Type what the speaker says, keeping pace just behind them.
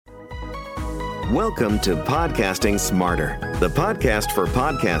Welcome to Podcasting Smarter, the podcast for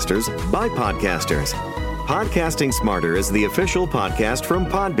podcasters by podcasters. Podcasting Smarter is the official podcast from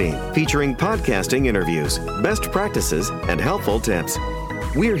Podbean, featuring podcasting interviews, best practices, and helpful tips.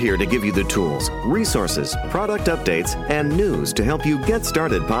 We're here to give you the tools, resources, product updates, and news to help you get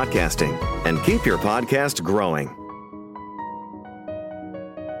started podcasting and keep your podcast growing.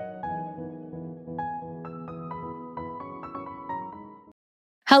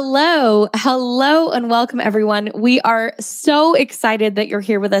 Hello, and welcome everyone. We are so excited that you're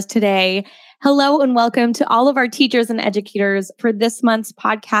here with us today. Hello and welcome to all of our teachers and educators for this month's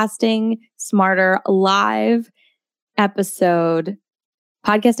Podcasting Smarter live episode.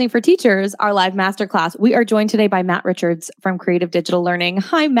 Podcasting for Teachers, our live masterclass. We are joined today by Matt Richards from Creative Digital Learning.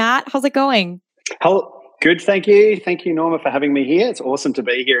 Hi, Matt. How's it going? Hello. Good. Thank you. Thank you, Norma, for having me here. It's awesome to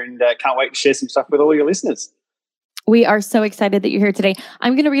be here and can't wait to share some stuff with all your listeners. We are so excited that you're here today.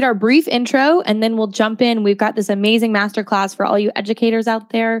 I'm going to read our brief intro and then we'll jump in. We've got this amazing masterclass for all you educators out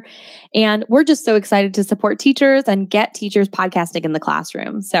there. And we're just so excited to support teachers and get teachers podcasting in the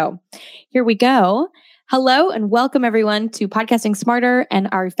classroom. So here we go. Hello and welcome everyone to Podcasting Smarter and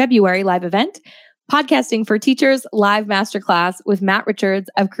our February live event, Podcasting for Teachers live masterclass with Matt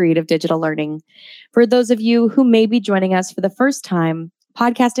Richards of Creative Digital Learning. For those of you who may be joining us for the first time,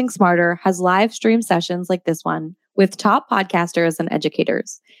 Podcasting Smarter has live stream sessions like this one with top podcasters and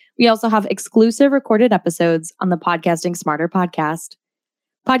educators. We also have exclusive recorded episodes on the Podcasting Smarter podcast.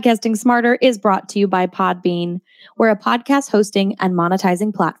 Podcasting Smarter is brought to you by Podbean. We're a podcast hosting and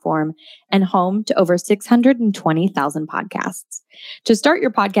monetizing platform and home to over 620,000 podcasts. To start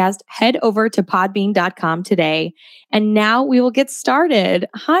your podcast, head over to podbean.com today. And now we will get started.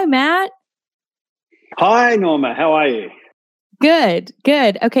 Hi, Matt. Hi, Norma. How are you? Good.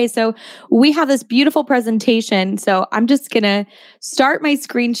 Okay, so we have this beautiful presentation. So I'm just going to start my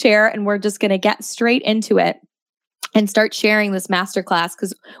screen share and we're just going to get straight into it and start sharing this masterclass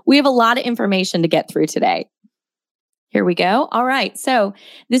because we have a lot of information to get through today. Here we go. All right. So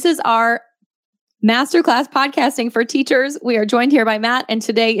this is our masterclass Podcasting for Teachers. We are joined here by Matt, and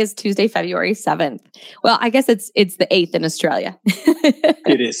today is Tuesday, February 7th. Well, I guess it's the 8th in Australia.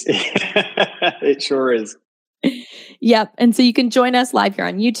 It is. It sure is. Yep. And so you can join us live here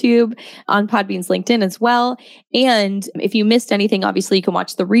on YouTube, on Podbean's LinkedIn as well. And if you missed anything, obviously you can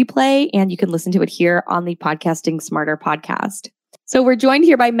watch the replay and you can listen to it here on the Podcasting Smarter podcast. So we're joined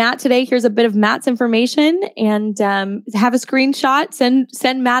here by Matt today. Here's a bit of Matt's information and have a screenshot.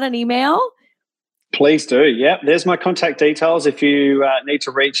 Send Matt an email. Please do. Yep. There's my contact details. If you need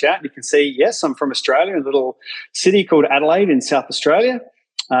to reach out, you can see, yes, I'm from Australia, a little city called Adelaide in South Australia.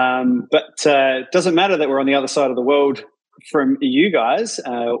 But it doesn't matter that we're on the other side of the world from you guys.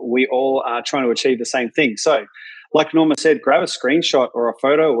 We all are trying to achieve the same thing. So like Norma said, grab a screenshot or a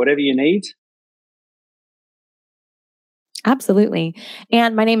photo or whatever you need. Absolutely.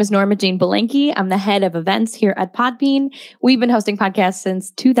 And my name is Norma Jean Belenke. I'm the head of events here at Podbean. We've been hosting podcasts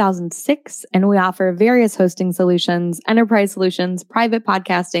since 2006, and we offer various hosting solutions, enterprise solutions, private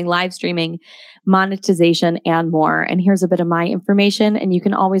podcasting, live streaming, monetization, and more. And here's a bit of my information, and you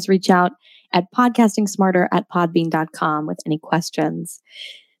can always reach out at podcastingsmarter@podbean.com with any questions.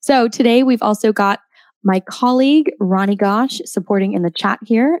 So today we've also got my colleague, Ronnie Gosh, supporting in the chat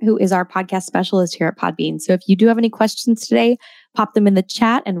here, who is our podcast specialist here at Podbean. So if you do have any questions today, pop them in the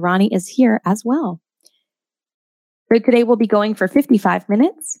chat, and Ronnie is here as well. So today we'll be going for 55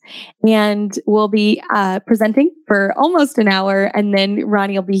 minutes, and we'll be presenting for almost an hour, and then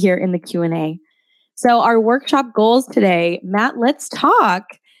Ronnie will be here in the Q&A. So our workshop goals today, Matt, let's talk.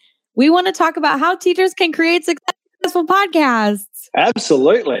 We want to talk about how teachers can create successful podcasts.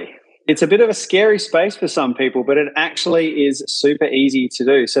 Absolutely. It's a bit of a scary space for some people, but it actually is super easy to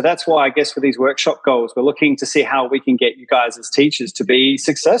do. So that's why I guess for these workshop goals, we're looking to see how we can get you guys as teachers to be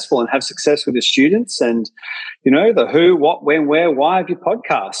successful and have success with the students and, you know, the who, what, when, where, why of your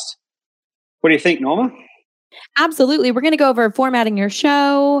podcast. What do you think, Norma? Absolutely. We're going to go over formatting your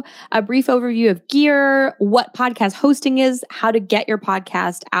show, a brief overview of gear, what podcast hosting is, how to get your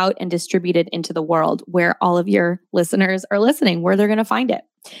podcast out and distributed into the world where all of your listeners are listening, where they're going to find it.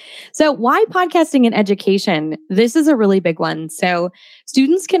 So why podcasting in education? This is a really big one. So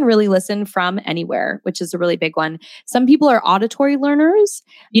students can really listen from anywhere, which is a really big one. Some people are auditory learners.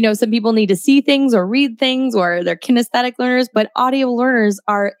 You know, some people need to see things or read things, or they're kinesthetic learners, but audio learners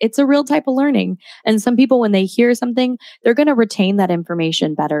it's a real type of learning. And some people, when they hear something, they're going to retain that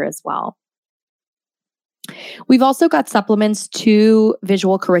information better as well. We've also got supplements to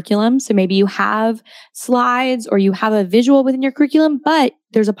visual curriculum. So maybe you have slides or you have a visual within your curriculum, but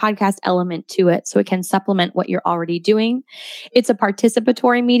there's a podcast element to it. So it can supplement what you're already doing. It's a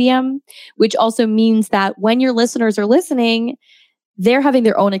participatory medium, which also means that when your listeners are listening, they're having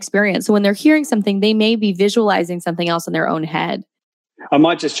their own experience. So when they're hearing something, they may be visualizing something else in their own head. I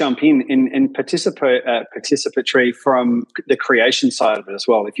might just jump in participatory from the creation side of it as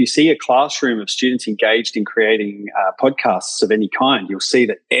well. If you see a classroom of students engaged in creating podcasts of any kind, you'll see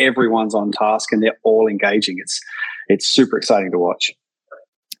that everyone's on task and they're all engaging. It's super exciting to watch.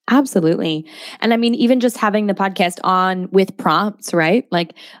 Absolutely. And I mean, even just having the podcast on with prompts, right?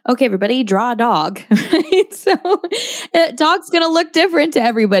 Like, okay, everybody draw a dog, right? So a dog's going to look different to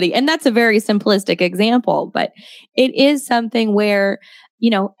everybody. And that's a very simplistic example, but it is something where,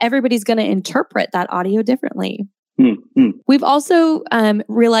 everybody's going to interpret that audio differently. Mm-hmm. We've also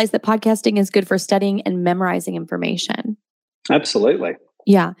realized that podcasting is good for studying and memorizing information. Absolutely.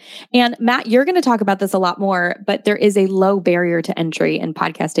 Yeah. And Matt, you're going to talk about this a lot more, but there is a low barrier to entry in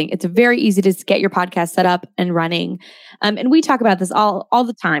podcasting. It's very easy to get your podcast set up and running. And we talk about this all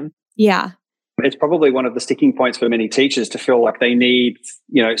the time. Yeah. It's probably one of the sticking points for many teachers to feel like they need,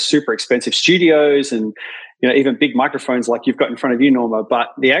 super expensive studios and, even big microphones like you've got in front of you, Norma. But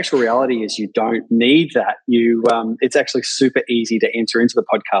the actual reality is you don't need that. It's actually super easy to enter into the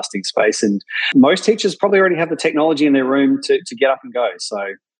podcasting space. And most teachers probably already have the technology in their room to get up and go. So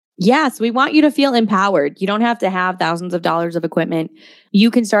yes, we want you to feel empowered. You don't have to have thousands of dollars of equipment.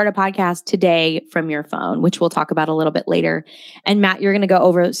 You can start a podcast today from your phone, which we'll talk about a little bit later. And Matt, you're going to go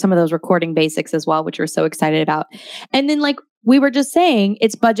over some of those recording basics as well, which we're so excited about. And then like we were just saying,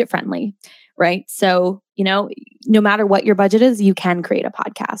 it's budget friendly, right? So, no matter what your budget is, you can create a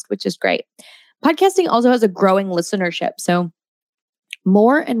podcast, which is great. Podcasting also has a growing listenership. So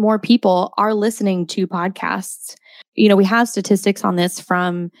more and more people are listening to podcasts. We have statistics on this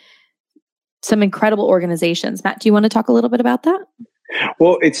from some incredible organizations. Matt, do you want to talk a little bit about that?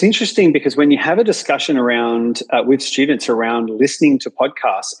 Well, it's interesting because when you have a discussion around with students around listening to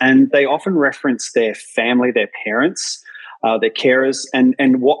podcasts, and they often reference their family, their parents, their carers,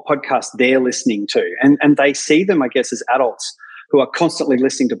 and what podcasts they're listening to. And they see them, I guess, as adults who are constantly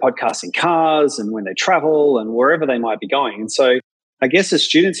listening to podcasts in cars and when they travel and wherever they might be going. And so I guess as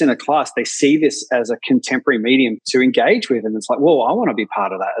students in a class, they see this as a contemporary medium to engage with. And it's like, well, I want to be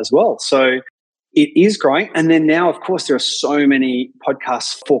part of that as well. So it is growing. And then now, of course, there are so many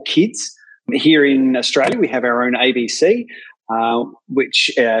podcasts for kids. Here in Australia, we have our own ABC,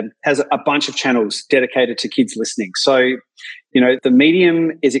 which has a bunch of channels dedicated to kids listening. So, the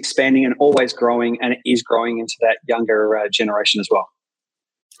medium is expanding and always growing, and it is growing into that younger generation as well.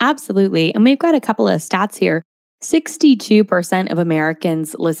 Absolutely. And we've got a couple of stats here. 62% of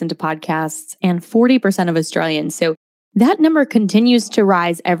Americans listen to podcasts and 40% of Australians. So that number continues to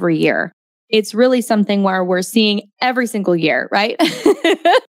rise every year. It's really something where we're seeing every single year, right?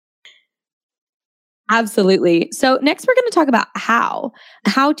 Absolutely. So next we're going to talk about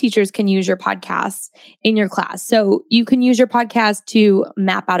how teachers can use your podcasts in your class. So you can use your podcast to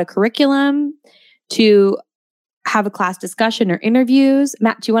map out a curriculum, to have a class discussion or interviews.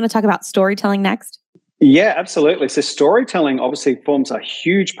 Matt, do you want to talk about storytelling next? Yeah, absolutely. So storytelling obviously forms a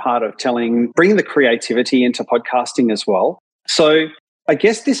huge part of bringing the creativity into podcasting as well. So I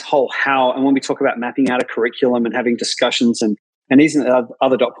guess this whole how, and when we talk about mapping out a curriculum and having discussions and these are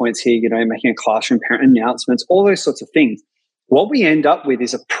other dot points here, making a classroom parent announcements, all those sorts of things. What we end up with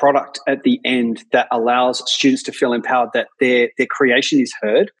is a product at the end that allows students to feel empowered that their creation is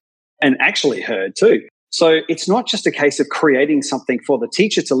heard and actually heard too. So it's not just a case of creating something for the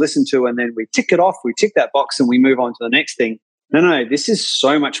teacher to listen to and then we tick it off, we tick that box and we move on to the next thing. No, this is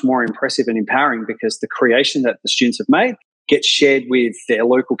so much more impressive and empowering because the creation that the students have made gets shared with their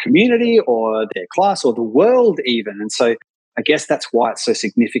local community or their class or the world even. And so I guess that's why it's so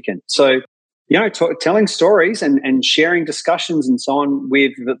significant. So, telling stories and sharing discussions and so on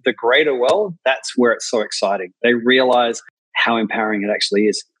with the greater world, that's where it's so exciting. They realize how empowering it actually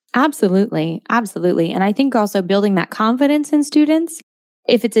is. Absolutely. Absolutely. And I think also building that confidence in students.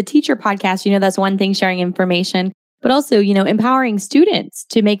 If it's a teacher podcast, that's one thing, sharing information, but also, empowering students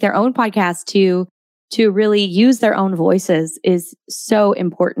to make their own podcast, to really use their own voices is so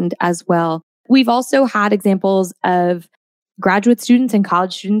important as well. We've also had examples of graduate students and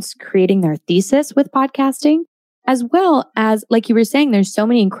college students creating their thesis with podcasting, as well as, like you were saying, there's so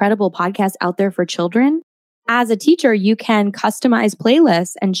many incredible podcasts out there for children. As a teacher, you can customize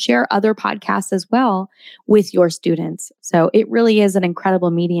playlists and share other podcasts as well with your students. So it really is an incredible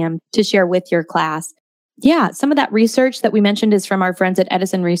medium to share with your class. Yeah, some of that research that we mentioned is from our friends at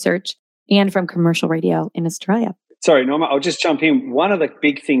Edison Research. and from commercial radio in Australia. Sorry, Norma, I'll just jump in. One of the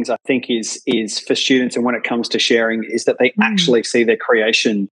big things I think is for students, and when it comes to sharing, is that they actually see their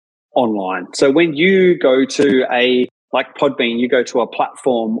creation online. So when you go to like Podbean, you go to a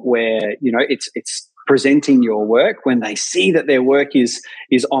platform where, it's presenting your work. When they see that their work is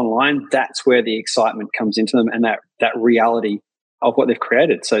online, that's where the excitement comes into them, and that reality of what they've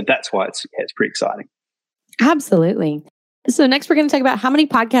created. So that's why it's pretty exciting. Absolutely. So next we're going to talk about how many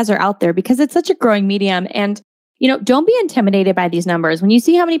podcasts are out there, because it's such a growing medium. And, don't be intimidated by these numbers. When you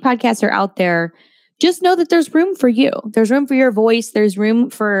see how many podcasts are out there, just know that there's room for you. There's room for your voice. There's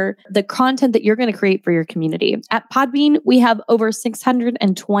room for the content that you're going to create for your community. At Podbean, we have over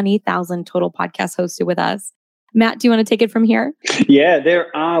 620,000 total podcasts hosted with us. Matt, do you want to take it from here? Yeah,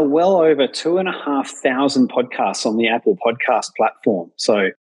 there are well over 2,500 podcasts on the Apple Podcast platform. So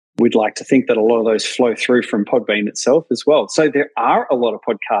we'd like to think that a lot of those flow through from Podbean itself as well. So there are a lot of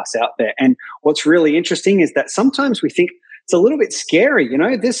podcasts out there. And what's really interesting is that sometimes we think it's a little bit scary.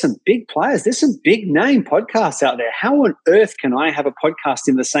 There's some big players, there's some big name podcasts out there. How on earth can I have a podcast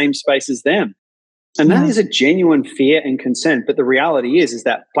in the same space as them? And that is a genuine fear and concern. But the reality is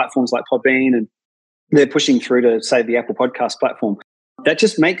that platforms like Podbean, and they're pushing through to, say, the Apple Podcast platform, that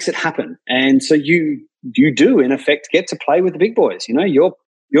just makes it happen. And so you do, in effect, get to play with the big boys.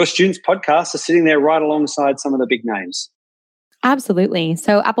 Your students' podcasts are sitting there right alongside some of the big names. Absolutely.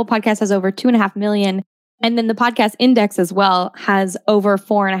 So Apple Podcasts has over 2.5 million. And then the podcast index as well has over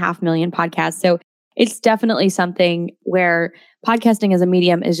 4.5 million podcasts. So it's definitely something where podcasting as a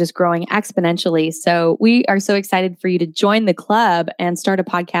medium is just growing exponentially. So we are so excited for you to join the club and start a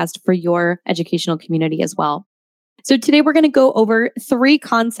podcast for your educational community as well. So today we're going to go over 3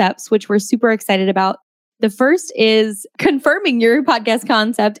 concepts, which we're super excited about. The first is confirming your podcast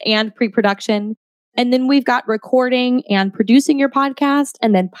concept and pre-production. And then we've got recording and producing your podcast,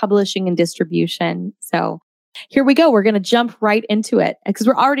 and then publishing and distribution. So here we go. We're going to jump right into it because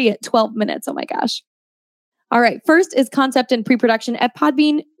we're already at 12 minutes. Oh my gosh. All right. First is concept and pre-production. At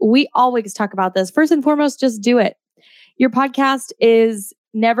Podbean, we always talk about this. First and foremost, just do it. Your podcast is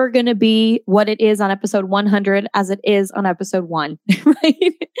never going to be what it is on episode 100 as it is on episode 1,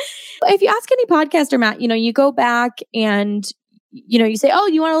 right? If you ask any podcaster, Matt, you go back and you say, oh,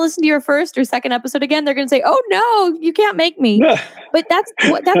 you want to listen to your first or second episode again? They're going to say, oh no, you can't make me. But that's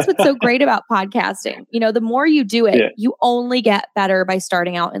what's so great about podcasting. The more you do it, you only get better by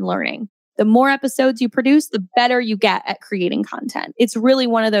starting out and learning. The more episodes you produce, the better you get at creating content. It's really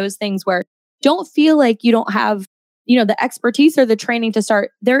one of those things where don't feel like you don't have, the expertise or the training to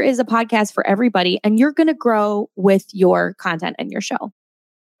start. There is a podcast for everybody, and you're going to grow with your content and your show.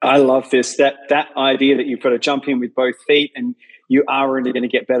 I love this, that idea that you've got to jump in with both feet, and you are really going to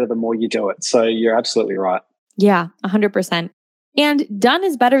get better the more you do it. So you're absolutely right. Yeah, 100%. And done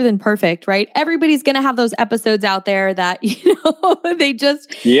is better than perfect, right? Everybody's going to have those episodes out there that, they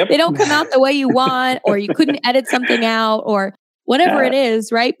don't come out the way you want, or you couldn't edit something out, or whatever it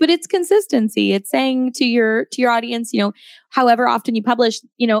is, right? But it's consistency. It's saying to your audience, however often you publish,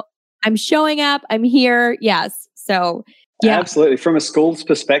 I'm showing up, I'm here. Yes. So yeah. Absolutely. From a school's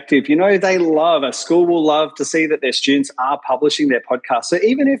perspective, a school will love to see that their students are publishing their podcasts. So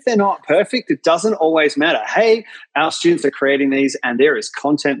even if they're not perfect, it doesn't always matter. Hey, our students are creating these and there is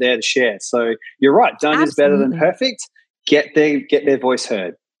content there to share. So you're right. Done is better than perfect. Get their voice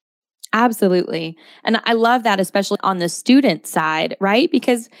heard. Absolutely. And I love that, especially on the student side, right?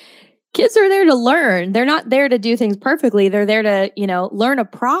 Because kids are there to learn. They're not there to do things perfectly. They're there to, learn a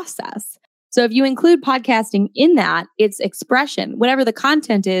process. So if you include podcasting in that, its expression, whatever the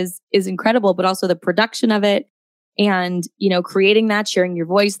content is incredible, but also the production of it and, creating that, sharing your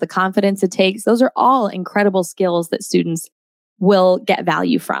voice, the confidence it takes, those are all incredible skills that students will get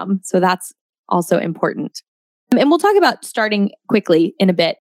value from. So that's also important. And we'll talk about starting quickly in a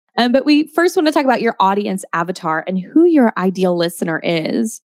bit. But we first want to talk about your audience avatar and who your ideal listener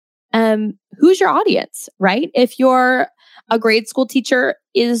is. Who's your audience, right? If you're a grade school teacher,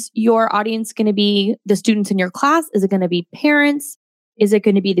 is your audience going to be the students in your class? Is it going to be parents? Is it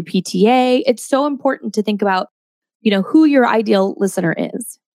going to be the PTA? It's so important to think about, who your ideal listener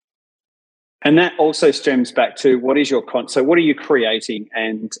is. And that also stems back to what is your so what are you creating?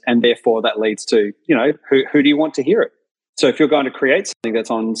 And therefore that leads to, who do you want to hear it? So if you're going to create something that's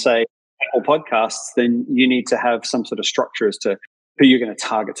on, say, Apple Podcasts, then you need to have some sort of structure as to who you're going to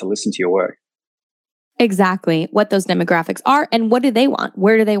target to listen to your work. Exactly. What those demographics are and what do they want?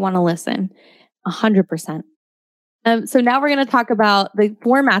 Where do they want to listen? 100%. So now we're going to talk about the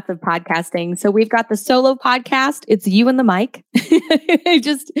formats of podcasting. So we've got the solo podcast. It's you and the mic.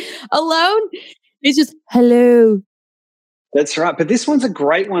 Just alone. It's just, hello. That's right. But this one's a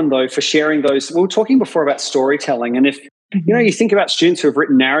great one, though, for sharing those. We were talking before about storytelling. And if, you think about students who have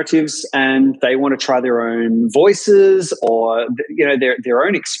written narratives and they want to try their own voices or, their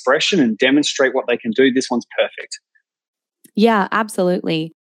own expression and demonstrate what they can do, this one's perfect. Yeah,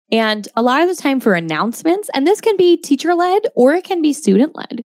 absolutely. And a lot of the time for announcements, and this can be teacher-led or it can be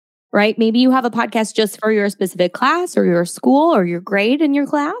student-led, right? Maybe you have a podcast just for your specific class or your school or your grade in your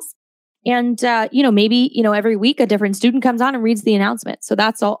class. And, maybe, every week a different student comes on and reads the announcement. So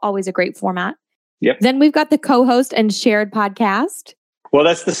that's always a great format. Yep. Then we've got the co-host and shared podcast. Well,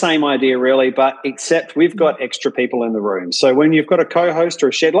 that's the same idea, really, but except we've got extra people in the room. So when you've got a co-host or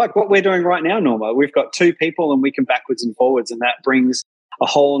a shared, like what we're doing right now, Norma, we've got two people and we can backwards and forwards, and that brings a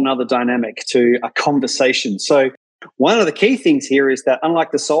whole nother dynamic to a conversation. So one of the key things here is that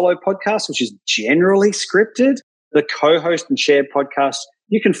unlike the solo podcast, which is generally scripted, the co-host and shared podcast,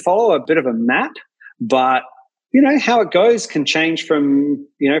 you can follow a bit of a map, but how it goes can change from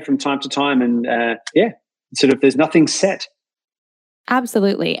time to time, and there's nothing set.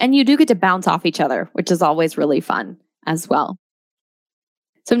 Absolutely. And you do get to bounce off each other, which is always really fun as well.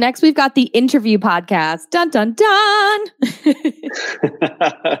 So next we've got the interview podcast. Dun, dun, dun.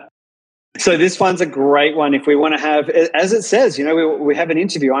 So this one's a great one. If we want to have, as it says, we have an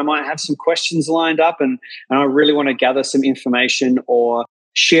interview. I might have some questions lined up and I really want to gather some information or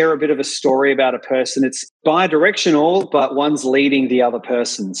share a bit of a story about a person. It's bi-directional, but one's leading the other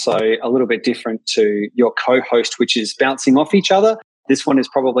person. So a little bit different to your co-host, which is bouncing off each other. This one is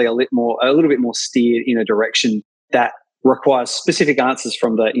probably a little bit more steered in a direction that requires specific answers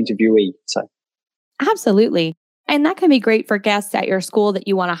from the interviewee. So, absolutely. And that can be great for guests at your school that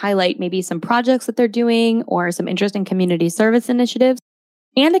you want to highlight maybe some projects that they're doing or some interesting community service initiatives.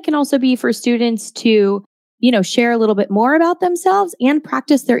 And it can also be for students to, share a little bit more about themselves and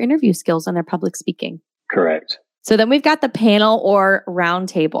practice their interview skills on their public speaking. Correct. So then we've got the panel or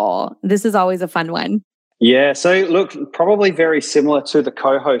roundtable. This is always a fun one. Yeah. So look, probably very similar to the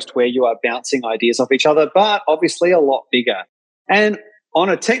co-host where you are bouncing ideas off each other, but obviously a lot bigger. And on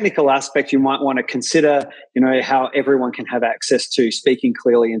a technical aspect, you might want to consider, how everyone can have access to speaking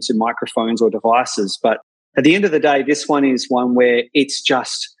clearly into microphones or devices. But at the end of the day, this one is one where it's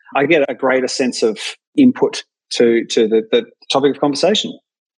just, I get a greater sense of input to the topic of conversation.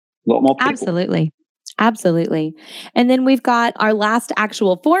 A lot more people. Absolutely. And then we've got our last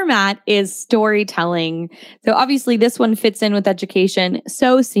actual format is storytelling. So obviously this one fits in with education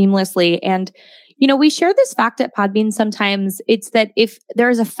so seamlessly. And, we share this fact at Podbean sometimes. It's that if there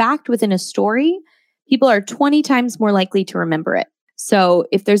is a fact within a story, people are 20 times more likely to remember it. So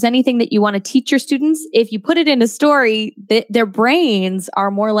if there's anything that you want to teach your students, if you put it in a story, their brains are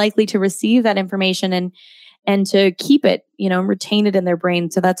more likely to receive that information and to keep it, and retain it in their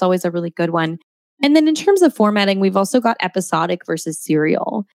brain. So that's always a really good one. And then in terms of formatting, we've also got episodic versus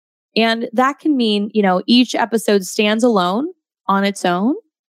serial. And that can mean, each episode stands alone on its own,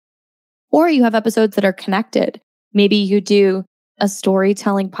 or you have episodes that are connected. Maybe you do a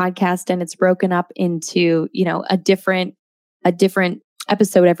storytelling podcast and it's broken up into, a different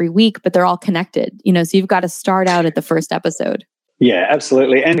episode every week, but they're all connected, so you've got to start out at the first episode. Yeah,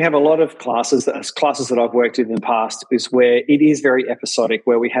 absolutely. And we have a lot of classes that I've worked in the past is where it is very episodic,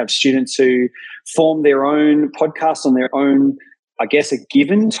 where we have students who form their own podcast on their own, I guess, a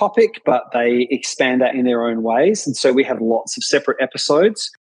given topic, but they expand that in their own ways. And so we have lots of separate episodes.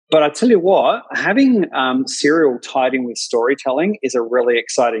 But I tell you what, having serial tied in with storytelling is a really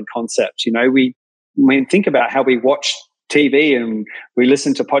exciting concept. We think about how we watch TV and we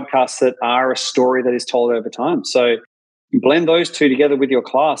listen to podcasts that are a story that is told over time. So blend those two together with your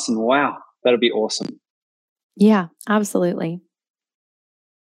class and wow, that'll be awesome. Yeah, absolutely.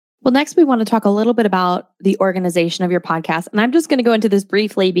 Well, next we want to talk a little bit about the organization of your podcast. And I'm just going to go into this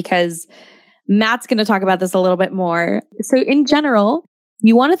briefly because Matt's going to talk about this a little bit more. So in general,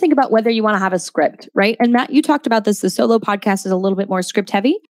 you want to think about whether you want to have a script, right? And Matt, you talked about this. The solo podcast is a little bit more script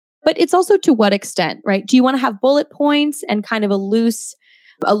heavy, but it's also to what extent, right? Do you want to have bullet points and kind of a loose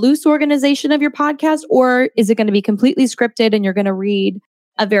organization of your podcast, or is it going to be completely scripted and you're going to read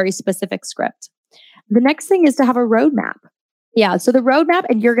a very specific script? The next thing is to have a roadmap. Yeah. So the roadmap,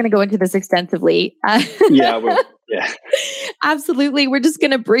 and you're going to go into this extensively. Yeah, I will. Yeah. Absolutely. We're just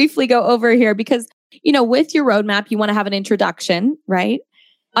going to briefly go over here because, with your roadmap, you want to have an introduction, right?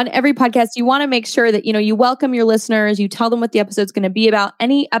 On every podcast, you want to make sure that, you welcome your listeners, you tell them what the episode's going to be about,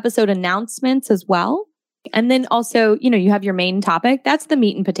 any episode announcements as well. And then also, you have your main topic. That's the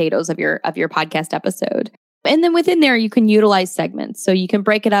meat and potatoes of your podcast episode. And then within there, you can utilize segments. So you can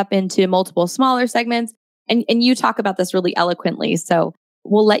break it up into multiple smaller segments. And you talk about this really eloquently. So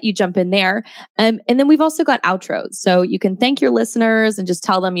we'll let you jump in there. And then we've also got outros. So you can thank your listeners and just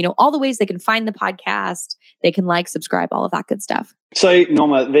tell them, all the ways they can find the podcast. They can subscribe, all of that good stuff. So,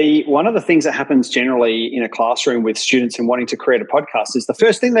 Norma, one of the things that happens generally in a classroom with students and wanting to create a podcast is the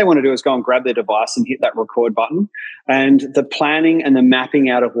first thing they want to do is go and grab their device and hit that record button. And the planning and the mapping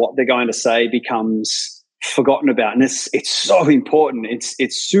out of what they're going to say becomes forgotten about. And it's so important.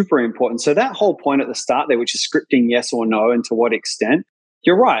 It's super important. So that whole point at the start there, which is scripting yes or no and to what extent,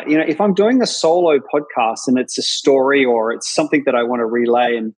 you're right. If I'm doing a solo podcast and it's a story or it's something that I want to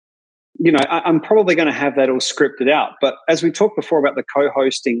relay, and I'm probably going to have that all scripted out. But as we talked before about the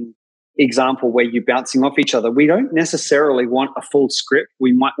co-hosting example where you're bouncing off each other, we don't necessarily want a full script.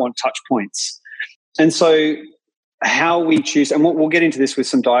 We might want touch points. And so how we choose, and we'll get into this with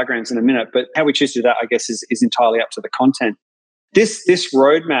some diagrams in a minute, but how we choose to do that, I guess, is entirely up to the content. This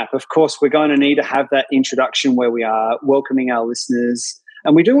roadmap, of course, we're going to need to have that introduction where we are welcoming our listeners.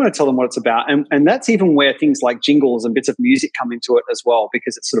 And we do want to tell them what it's about. And that's even where things like jingles and bits of music come into it as well,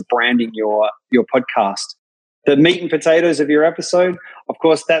 because it's sort of branding your podcast. The meat and potatoes of your episode, of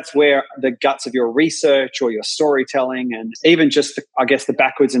course, that's where the guts of your research or your storytelling and even just, the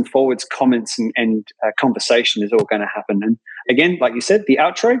backwards and forwards comments and conversation is all going to happen. And again, like you said, the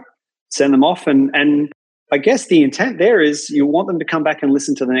outro, send them off. And I guess the intent there is you want them to come back and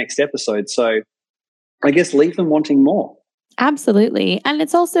listen to the next episode. So I guess leave them wanting more. Absolutely. And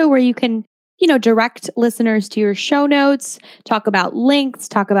it's also where you can, direct listeners to your show notes, talk about links,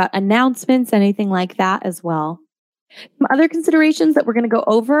 talk about announcements, anything like that as well. Some other considerations that we're going to go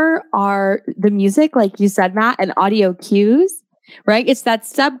over are the music, like you said, Matt, and audio cues, right? It's that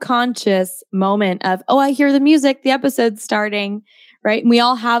subconscious moment of, oh, I hear the music, the episode's starting, right? And we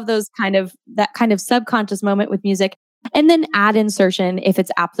all have that kind of subconscious moment with music. And then ad insertion, if it's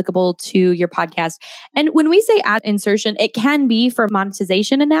applicable to your podcast. And when we say ad insertion, it can be for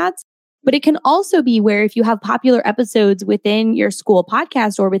monetization and ads, but it can also be where if you have popular episodes within your school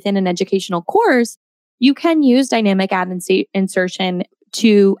podcast or within an educational course, you can use dynamic ad insertion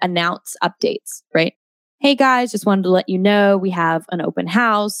to announce updates, right? Hey guys, just wanted to let you know we have an open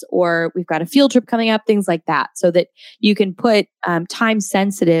house or we've got a field trip coming up, things like that, so that you can put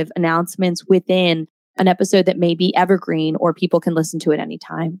time-sensitive announcements within an episode that may be evergreen or people can listen to it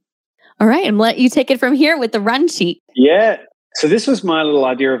anytime. All right, and let you take it from here with the run sheet. Yeah. So this was my little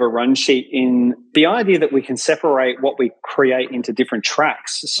idea of a run sheet, in the idea that we can separate what we create into different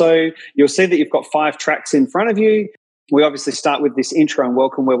tracks. So you'll see that you've got 5 tracks in front of you. We obviously start with this intro and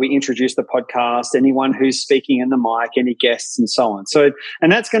welcome where we introduce the podcast, anyone who's speaking in the mic, any guests and so on. So,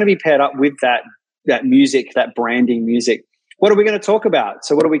 and that's going to be paired up with that music, that branding music. What are we going to talk about?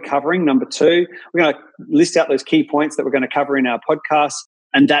 So what are we covering? Number 2, we're going to list out those key points that we're going to cover in our podcast.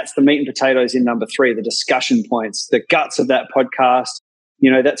 And that's the meat and potatoes in number 3, the discussion points, the guts of that podcast.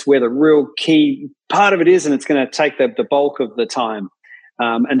 That's where the real key part of it is, and it's going to take the bulk of the time.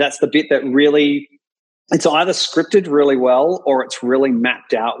 And that's the bit that really, it's either scripted really well or it's really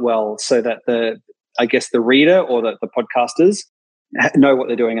mapped out well so that the reader or the podcasters know what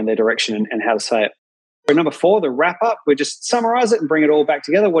they're doing and their direction and how to say it. For number 4, the wrap up, we just summarize it and bring it all back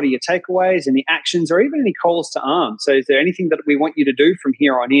together. What are your takeaways, any actions, or even any calls to arms? So is there anything that we want you to do from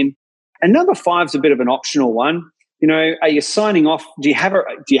here on in? And number 5 is a bit of an optional one. Are you signing off? Do you have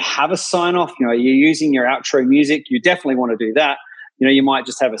a sign off? Are you using your outro music? You definitely want to do that. You might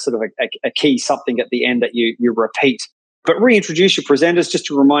just have a sort of a key something at the end that you repeat. But reintroduce your presenters just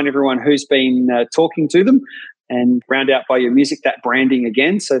to remind everyone who's been talking to them, and round out by your music, that branding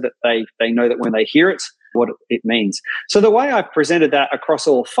again, so that they know that when they hear it, what it means. So the way I've presented that across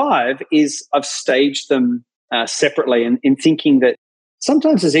all 5 is I've staged them separately, and in thinking that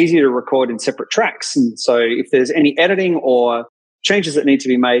sometimes it's easier to record in separate tracks. And so if there's any editing or changes that need to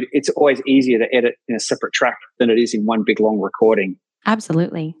be made, it's always easier to edit in a separate track than it is in one big long recording.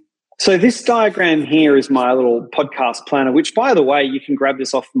 Absolutely. So this diagram here is my little podcast planner, which, by the way, you can grab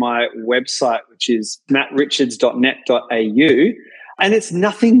this off my website, which is mattrichards.net.au. And it's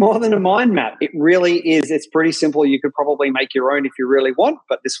nothing more than a mind map. It really is. It's pretty simple. You could probably make your own if you really want,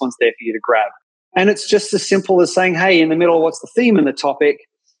 but this one's there for you to grab. And it's just as simple as saying, hey, in the middle, what's the theme and the topic?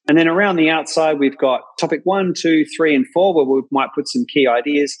 And then around the outside, we've got topic 1, 2, 3, and 4, where we might put some key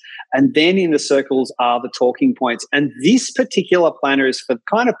ideas. And then in the circles are the talking points. And this particular planner is for the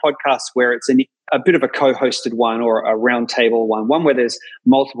kind of podcasts where it's a bit of a co-hosted one or a round table one where there's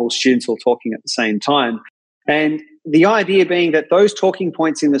multiple students all talking at the same time. And the idea being that those talking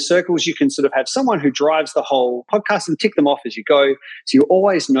points in the circles, you can sort of have someone who drives the whole podcast and tick them off as you go. So you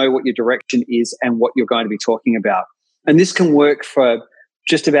always know what your direction is and what you're going to be talking about. And this can work for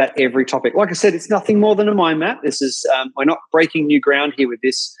just about every topic. Like I said, it's nothing more than a mind map. This is we're not breaking new ground here with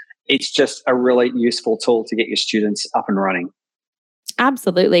this. It's just a really useful tool to get your students up and running.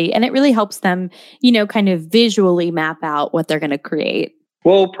 Absolutely. And it really helps them, kind of visually map out what they're going to create.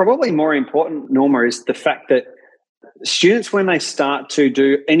 Well, probably more important, Norma, is the fact that students, when they start to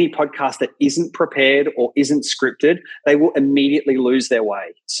do any podcast that isn't prepared or isn't scripted, they will immediately lose their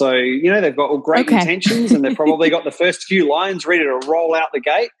way. So, they've got all great intentions and they've probably got the first few lines ready to roll out the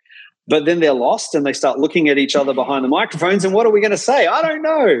gate, but then they're lost and they start looking at each other behind the microphones. And what are we going to say? I don't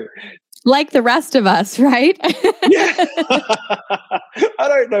know. Like the rest of us, right? Yeah. I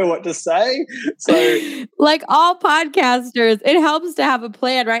don't know what to say. So, like all podcasters, it helps to have a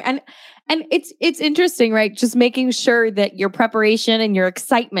plan, right? And it's interesting, right? Just making sure that your preparation and your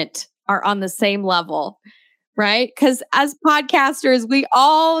excitement are on the same level, right? Because as podcasters, we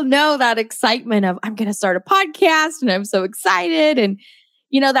all know that excitement of, I'm going to start a podcast and I'm so excited, and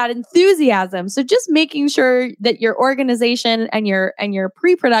that enthusiasm. So just making sure that your organization and your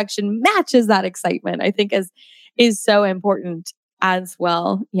pre-production matches that excitement, I think is so important as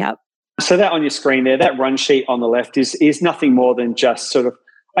well. Yep. So that on your screen there, that run sheet on the left is nothing more than just sort of,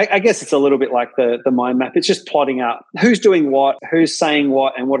 I guess it's a little bit like the mind map. It's just plotting out who's doing what, who's saying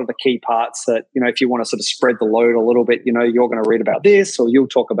what, and what are the key parts that, if you want to sort of spread the load a little bit, you're going to read about this or you'll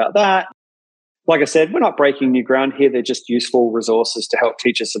talk about that. Like I said, we're not breaking new ground here. They're just useful resources to help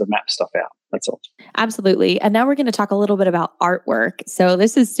teachers sort of map stuff out. That's all. Absolutely. And now we're going to talk a little bit about artwork. So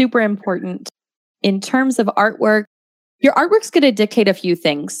this is super important. In terms of artwork, your artwork's going to dictate a few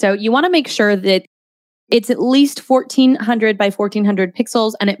things. So you want to make sure that it's at least 1400 by 1400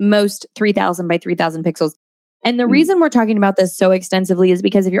 pixels and at most 3000 by 3000 pixels. And the reason we're talking about this so extensively is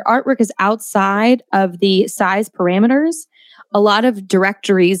because if your artwork is outside of the size parameters, a lot of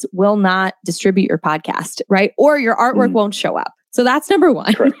directories will not distribute your podcast, right? Or your artwork won't show up. So that's number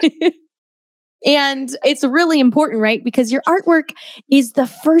one. And it's really important, right? Because your artwork is the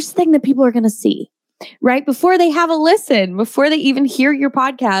first thing that people are going to see, right? Before they have a listen, before they even hear your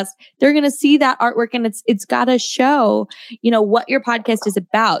podcast, they're going to see that artwork, and it's got to show, what your podcast is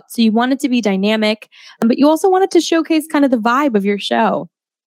about. So you want it to be dynamic, but you also want it to showcase kind of the vibe of your show.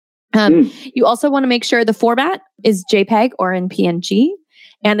 You also want to make sure the format is JPEG or in PNG,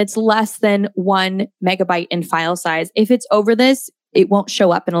 and it's less than 1 megabyte in file size. If it's over this, it won't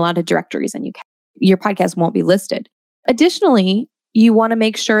show up in a lot of directories and your podcast won't be listed. Additionally, you want to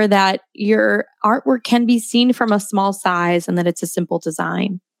make sure that your artwork can be seen from a small size and that it's a simple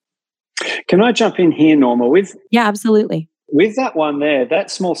design. Can I jump in here, Norma? Yeah, absolutely. With that one there,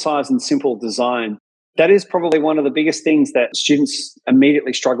 that small size and simple design, that is probably one of the biggest things that students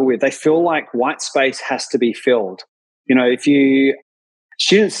immediately struggle with. They feel like white space has to be filled. If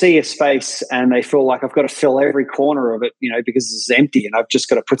students see a space and they feel like I've got to fill every corner of it, because it's empty and I've just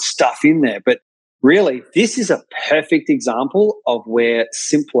got to put stuff in there. But really, this is a perfect example of where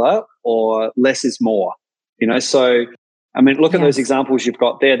simpler or less is more. So, look at those examples you've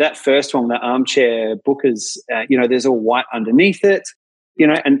got there. That first one, the armchair bookers, there's all white underneath it,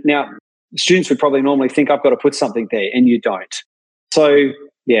 and now students would probably normally think I've got to put something there, and you don't. So,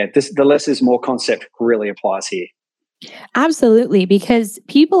 the less is more concept really applies here. Absolutely, because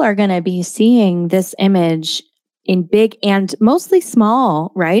people are going to be seeing this image in big and mostly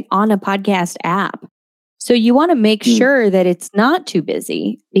small, right, on a podcast app. So you want to make sure that it's not too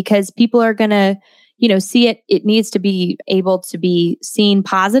busy, because people are going to, see it. It needs to be able to be seen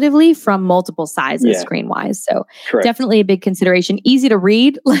positively from multiple sizes screen-wise. So definitely a big consideration. Easy to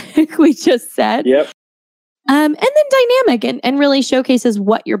read, like we just said. Yep. And then dynamic and really showcases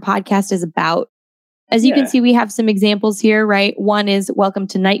what your podcast is about. As you can see, we have some examples here, right? One is Welcome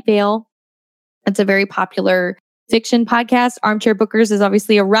to Night Vale. That's a very popular fiction podcast. Armchair Bookers is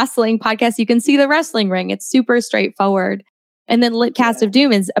obviously a wrestling podcast. You can see the wrestling ring. It's super straightforward. And then Lit Cast of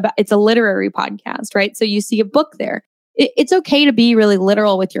Doom it's a literary podcast, right? So you see a book there. It's okay to be really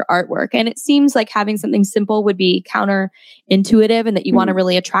literal with your artwork. And it seems like having something simple would be counterintuitive and that you want to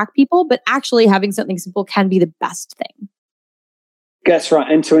really attract people, but actually having something simple can be the best thing. That's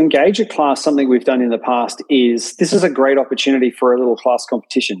right. And to engage a class, something we've done in the past is this is a great opportunity for a little class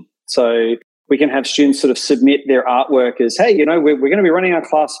competition. So we can have students sort of submit their artwork as, hey, we're going to be running our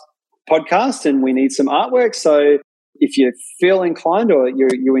class podcast and we need some artwork. So if you feel inclined or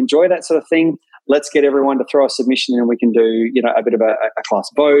you enjoy that sort of thing, let's get everyone to throw a submission and we can do, a bit of a class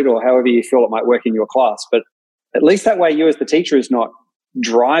vote or however you feel it might work in your class. But at least that way you as the teacher is not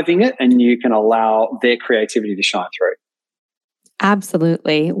driving it and you can allow their creativity to shine through.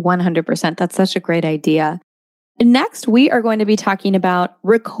 Absolutely. 100%. That's such a great idea. Next, we are going to be talking about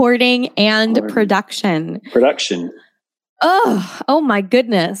recording and production. Oh my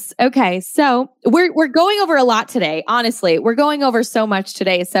goodness. Okay. So we're going over a lot today. Honestly, we're going over so much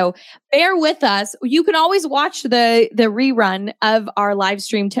today. So bear with us. You can always watch the rerun of our live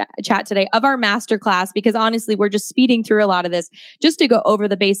stream chat today of our masterclass, because honestly, we're just speeding through a lot of this just to go over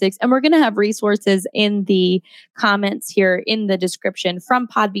the basics. And we're going to have resources in the comments here in the description from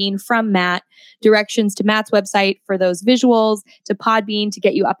Podbean, from Matt, directions to Matt's website for those visuals, to Podbean to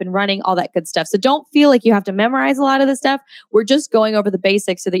get you up and running, all that good stuff. So don't feel like you have to memorize a lot of this stuff. We're just going over the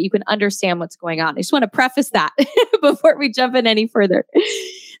basics so that you can understand what's going on. I just want to preface that before we jump in any further.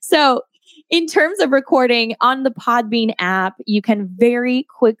 So in terms of recording on the Podbean app, you can very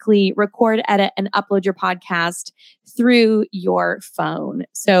quickly record, edit, and upload your podcast through your phone.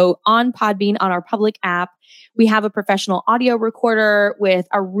 So on Podbean, on our public app, we have a professional audio recorder with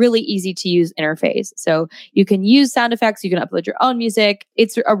a really easy to use interface. So you can use sound effects, you can upload your own music.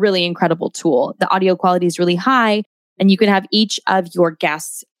 It's a really incredible tool. The audio quality is really high, and you can have each of your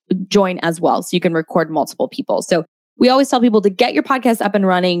guests join as well. So you can record multiple people. So we always tell people to get your podcast up and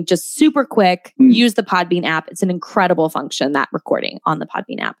running just super quick. Use the Podbean app. It's an incredible function, that recording on the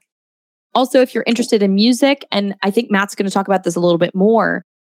Podbean app. Also, if you're interested in music, and I think Matt's going to talk about this a little bit more,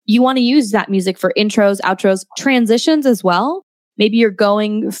 you want to use that music for intros, outros, transitions as well. Maybe you're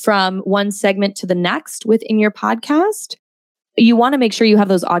going from one segment to the next within your podcast. You want to make sure you have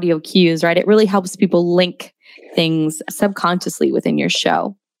those audio cues, right? It really helps people link things subconsciously within your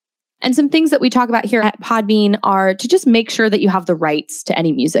show. And some things that we talk about here at Podbean are to just make sure that you have the rights to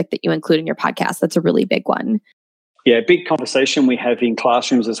any music that you include in your podcast. That's a really big one. Yeah, big conversation we have in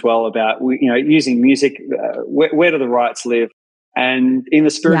classrooms as well about using music. Where do the rights live? And in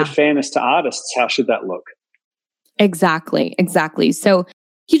the spirit of fairness to artists, how should that look? Exactly. So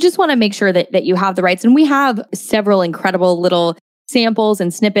you just want to make sure that you have the rights. And we have several incredible little samples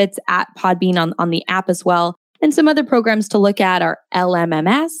and snippets at Podbean on the app as well. And some other programs to look at are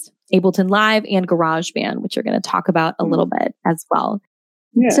LMMS, Ableton Live, and GarageBand, which you're going to talk about a little bit as well.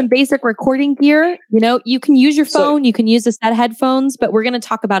 Yeah. Some basic recording gear. You can use your phone, you can use a set of headphones, but we're going to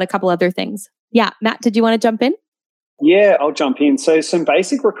talk about a couple other things. Yeah, Matt, did you want to jump in? Yeah, I'll jump in. So some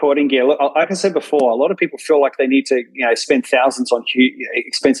basic recording gear. Like I said before, a lot of people feel like they need to spend thousands on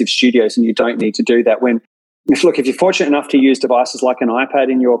expensive studios, and you don't need to do that. If you're fortunate enough to use devices like an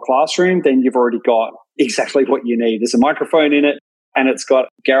iPad in your classroom, then you've already got exactly what you need. There's a microphone in it, and it's got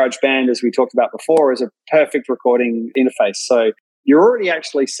GarageBand, as we talked about before, as a perfect recording interface. So you're already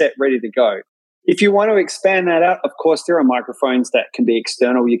actually set, ready to go. If you want to expand that out, of course, there are microphones that can be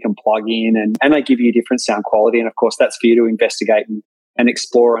external. You can plug in and they give you different sound quality. And of course, that's for you to investigate and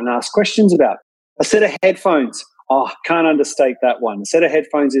explore and ask questions about. A set of headphones. Can't understate that one. A set of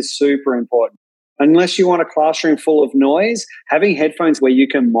headphones is super important. Unless you want a classroom full of noise, having headphones where you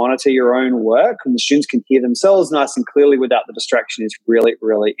can monitor your own work and the students can hear themselves nice and clearly without the distraction is really,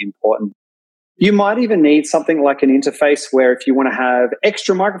 really important. You might even need something like an interface where if you want to have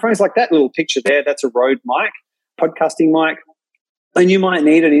extra microphones, like that little picture there, that's a Rode mic, podcasting mic. And you might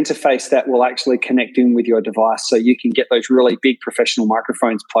need an interface that will actually connect in with your device so you can get those really big professional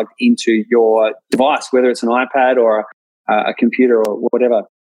microphones plugged into your device, whether it's an iPad or a computer or whatever.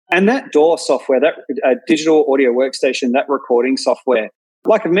 And that DAW software, that digital audio workstation, that recording software,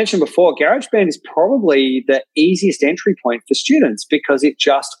 like I've mentioned before, GarageBand is probably the easiest entry point for students because it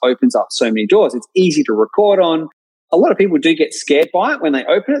just opens up so many doors. It's easy to record on. A lot of people do get scared by it when they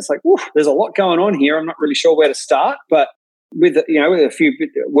open it. It's like, there's a lot going on here. I'm not really sure where to start. But with a few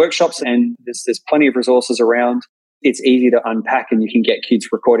workshops and there's plenty of resources around, it's easy to unpack and you can get kids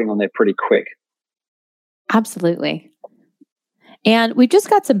recording on there pretty quick. Absolutely. And we've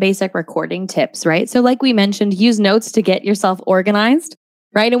just got some basic recording tips, right? So like we mentioned, use notes to get yourself organized,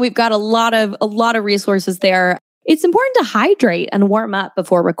 right? And we've got a lot of resources there. It's important to hydrate and warm up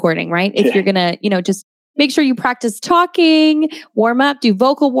before recording, right? If you're going to, just make sure you practice talking, warm up, do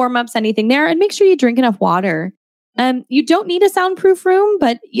vocal warm-ups, anything there, and make sure you drink enough water. You don't need a soundproof room,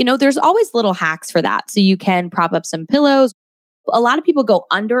 but there's always little hacks for that. So you can prop up some pillows. A lot of people go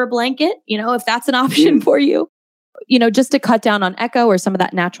under a blanket, if that's an option for you. Just to cut down on echo or some of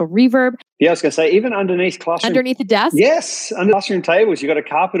that natural reverb. Yeah, I was going to say, even underneath classroom. Underneath the desk? Yes, under classroom tables. You've got a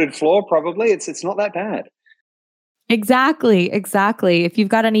carpeted floor probably. It's not that bad. Exactly. If you've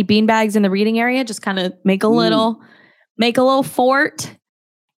got any beanbags in the reading area, just kind of make a little fort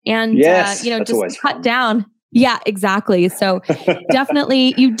and, just cut down. Yeah, exactly. So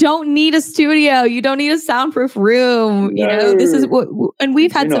definitely you don't need a studio. You don't need a soundproof room. No. This is what, and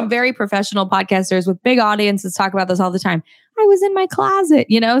we've had some very professional podcasters with big audiences talk about this all the time. I was in my closet,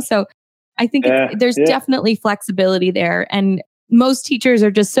 so I think there's definitely flexibility there. And most teachers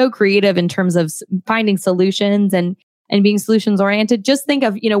are just so creative in terms of finding solutions and and being solutions oriented, just think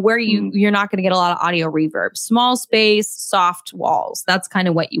of, where you're not going to get a lot of audio reverb, small space, soft walls. That's kind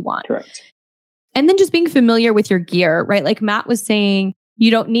of what you want. Correct. And then just being familiar with your gear, right? Like Matt was saying, you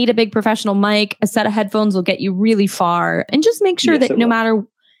don't need a big professional mic. A set of headphones will get you really far. And just make sure that no matter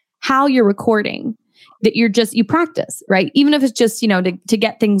how you're recording, that you practice, right? Even if it's just, to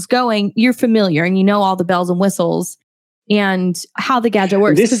get things going, you're familiar and you know all the bells and whistles and how the gadget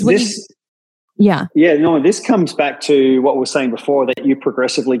works. This comes back to what we were saying before, that you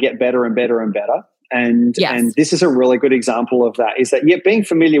progressively get better and better and better. And this is a really good example of that, is that being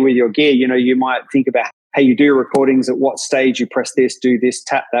familiar with your gear, you might think about how you do your recordings, at what stage you press this, do this,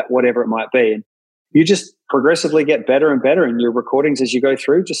 tap that, whatever it might be. And you just progressively get better and better in your recordings as you go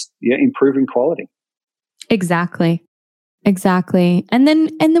through, just improving quality. Exactly. And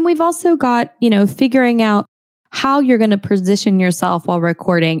then we've also got, figuring out how you're going to position yourself while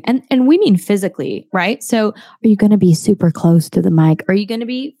recording. And we mean physically, right? So are you going to be super close to the mic? Are you going to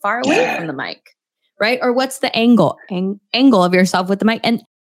be far away from the mic? Right? Or what's the angle of yourself with the mic?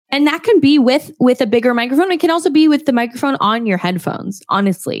 And that can be with a bigger microphone. It can also be with the microphone on your headphones,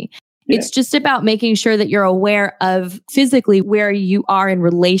 honestly. Yeah. It's just about making sure that you're aware of physically where you are in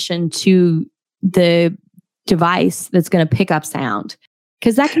relation to the device that's going to pick up sound.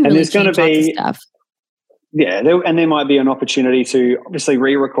 Because that can really change lots of stuff. Yeah, and there might be an opportunity to obviously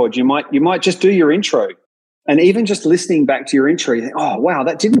re-record. You might just do your intro. And even just listening back to your intro, you think, oh, wow,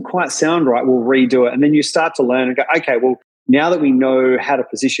 that didn't quite sound right. We'll redo it. And then you start to learn and go, okay, well, now that we know how to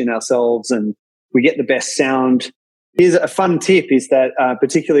position ourselves and we get the best sound, here's a fun tip, is that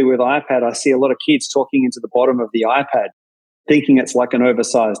particularly with iPad, I see a lot of kids talking into the bottom of the iPad, thinking it's like an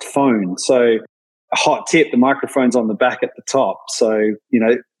oversized phone. So a hot tip, the microphone's on the back at the top. So,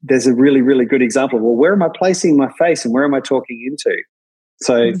 there's a really, really good example. Well, where am I placing my face and where am I talking into?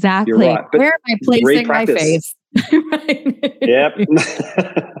 So exactly. You're right. But where am I placing my face? Right. Yep.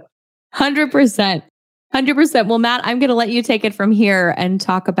 100%. 100%. Well, Matt, I'm going to let you take it from here and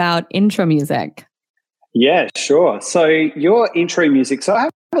talk about intro music. Yeah, sure. So your intro music. So I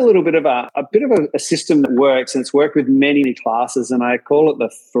have a little bit of a system that works, and it's worked with many classes, and I call it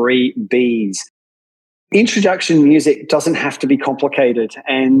the 3 Bs. Introduction music doesn't have to be complicated.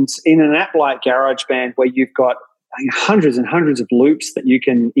 And in an app like GarageBand, where you've got hundreds and hundreds of loops that you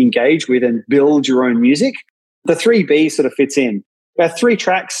can engage with and build your own music, the 3 Bs sort of fits in. We have 3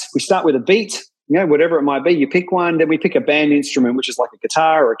 tracks. We start with a beat, whatever it might be. You pick one, then we pick a band instrument, which is like a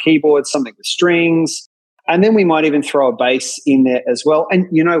guitar or a keyboard, something with strings. And then we might even throw a bass in there as well. And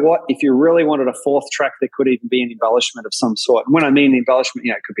you know what? If you really wanted a 4th track, there could even be an embellishment of some sort. And when I mean embellishment,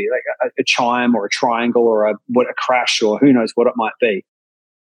 it could be like a chime or a triangle or a crash or who knows what it might be.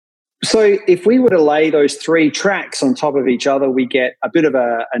 So if we were to lay those 3 tracks on top of each other, we get a bit of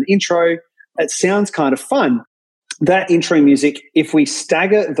an intro. It sounds kind of fun. That intro music, if we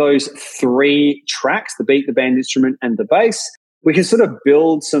stagger those 3 tracks, the beat, the band instrument, and the bass, we can sort of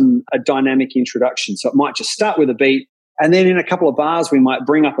build a dynamic introduction. So it might just start with a beat, and then in a couple of bars, we might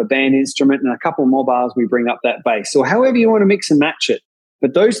bring up a band instrument, and a couple more bars, we bring up that bass, or however you want to mix and match it.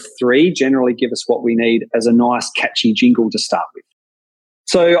 But those 3 generally give us what we need as a nice, catchy jingle to start with.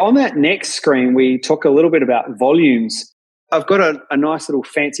 So on that next screen, we talk a little bit about volumes. I've got a nice little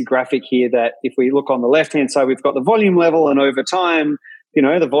fancy graphic here that if we look on the left-hand side, we've got the volume level, and over time,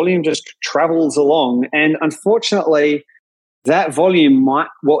 the volume just travels along. And unfortunately, that volume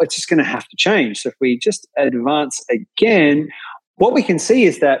it's just going to have to change. So if we just advance again, what we can see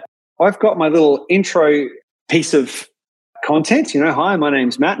is that I've got my little intro piece of content. Hi, my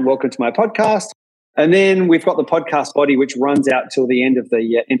name's Matt and welcome to my podcast. And then we've got the podcast body, which runs out till the end of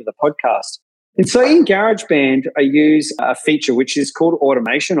the podcast. And so in GarageBand, I use a feature which is called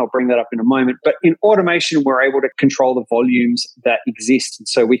automation. I'll bring that up in a moment. But in automation, we're able to control the volumes that exist. And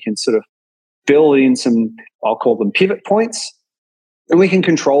so we can sort of build in some, I'll call them pivot points, and we can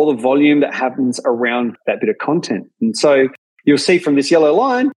control the volume that happens around that bit of content. And so you'll see from this yellow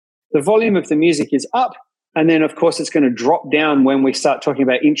line, the volume of the music is up. And then, of course, it's going to drop down when we start talking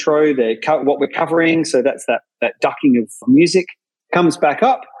about intro, what we're covering. So that's that ducking of music comes back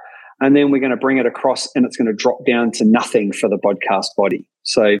up. And then we're going to bring it across, and it's going to drop down to nothing for the podcast body.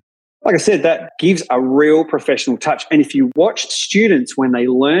 So like I said, that gives a real professional touch. And if you watch students when they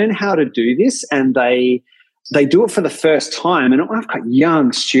learn how to do this and they do it for the first time, and I've got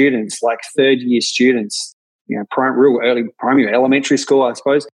young students, like 3rd-year students, real early primary, elementary school, I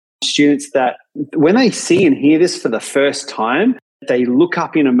suppose, students that when they see and hear this for the first time, they look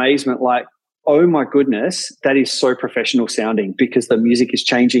up in amazement like, oh my goodness, that is so professional sounding, because the music is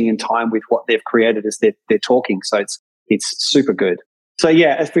changing in time with what they've created as they're talking. So it's super good. So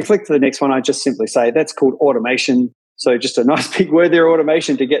yeah, if we flick to the next one, I just simply say that's called automation. So just a nice big word there,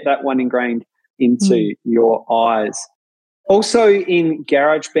 automation, to get that one ingrained into your eyes. Also in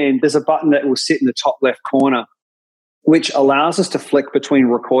GarageBand, there's a button that will sit in the top left corner, which allows us to flick between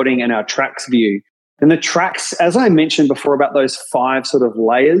recording and our tracks view. And the tracks, as I mentioned before about those 5 sort of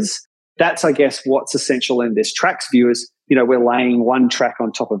layers, that's, I guess, what's essential in this tracks view is, we're laying one track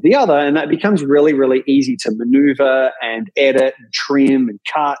on top of the other, and that becomes really, really easy to maneuver and edit and trim and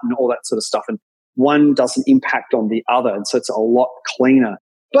cut and all that sort of stuff. And one doesn't impact on the other, and so it's a lot cleaner.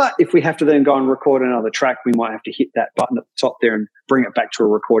 But if we have to then go and record another track, we might have to hit that button at the top there and bring it back to a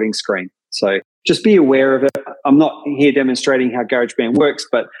recording screen. So just be aware of it. I'm not here demonstrating how GarageBand works,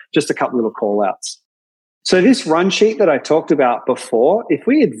 but just a couple little call outs. So this run sheet that I talked about before, if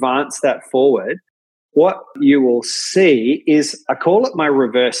we advance that forward, what you will see is, I call it my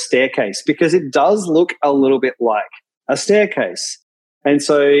reverse staircase, because it does look a little bit like a staircase. And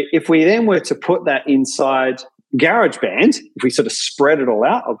so if we then were to put that inside GarageBand, if we sort of spread it all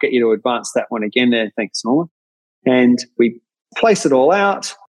out, I'll get you to advance that one again there. Thanks, Norma. And we place it all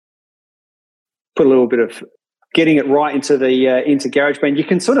out, put a little bit of getting it right into GarageBand. You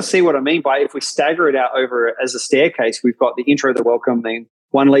can sort of see what I mean by, if we stagger it out over as a staircase, we've got the intro, the welcome, then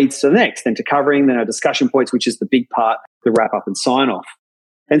one leads to the next, then to covering, then our discussion points, which is the big part, the wrap up and sign off.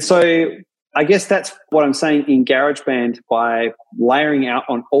 And so I guess that's what I'm saying in GarageBand. By layering out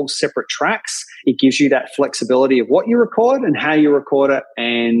on all separate tracks, it gives you that flexibility of what you record and how you record it,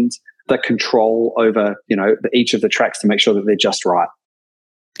 and the control over, each of the tracks to make sure that they're just right.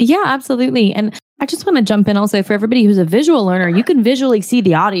 Yeah, absolutely. And I just want to jump in also, for everybody who's a visual learner, you can visually see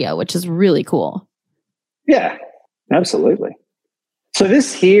the audio, which is really cool. Yeah, absolutely. So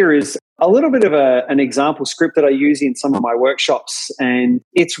this here is a little bit of an example script that I use in some of my workshops, and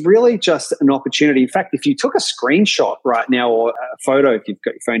it's really just an opportunity. In fact, if you took a screenshot right now, or a photo, if you've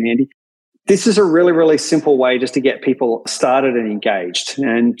got your phone handy, this is a really, really simple way just to get people started and engaged,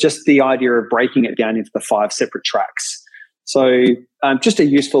 and just the idea of breaking it down into the 5 separate tracks. So just a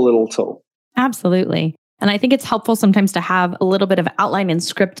useful little tool. Absolutely. And I think it's helpful sometimes to have a little bit of outline and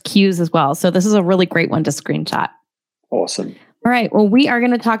script cues as well. So this is a really great one to screenshot. Awesome. All right. Well, we are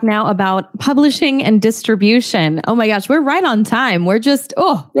going to talk now about publishing and distribution. Oh my gosh, we're right on time. We're just,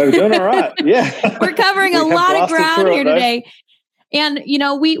 we're doing all right. Yeah. We're covering a lot of ground here today. And,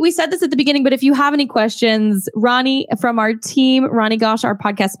 we said this at the beginning, but if you have any questions, Ronnie from our team, Ronnie Gosh, our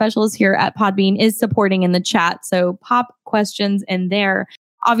podcast specialist here at Podbean, is supporting in the chat. So pop questions in there.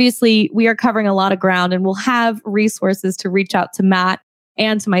 Obviously, we are covering a lot of ground, and we'll have resources to reach out to Matt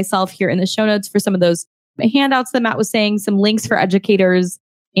and to myself here in the show notes for some of those handouts that Matt was saying, some links for educators,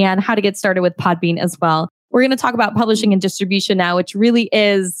 and how to get started with Podbean as well. We're going to talk about publishing and distribution now, which really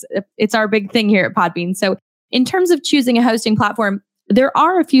it's our big thing here at Podbean. So in terms of choosing a hosting platform, there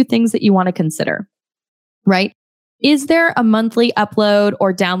are a few things that you want to consider, right? Is there a monthly upload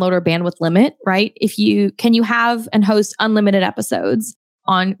or download or bandwidth limit, right? Can you have and host unlimited episodes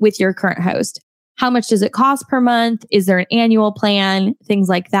with your current host? How much does it cost per month? Is there an annual plan? Things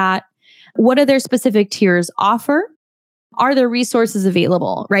like that. What do their specific tiers offer? Are there resources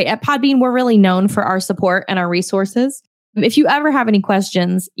available, right? At Podbean, we're really known for our support and our resources. If you ever have any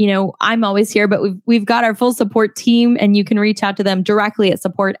questions, I'm always here, but we've got our full support team, and you can reach out to them directly at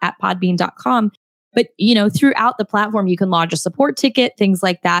support@podbean.com. But, throughout the platform, you can lodge a support ticket, things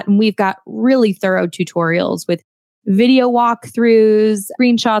like that. And we've got really thorough tutorials with video walkthroughs,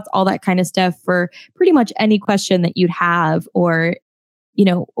 screenshots, all that kind of stuff for pretty much any question that you'd have, or,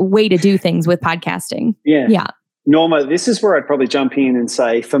 a way to do things with podcasting. Yeah. Norma, this is where I'd probably jump in and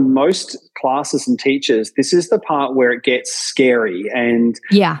say, for most classes and teachers, this is the part where it gets scary. And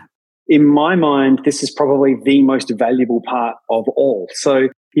in my mind, this is probably the most valuable part of all. So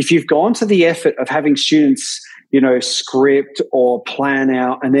if you've gone to the effort of having students, script or plan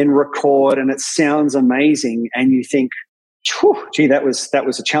out and then record, and it sounds amazing, and you think, gee, that was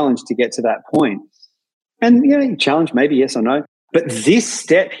a challenge to get to that point. And, challenge maybe yes or no. But this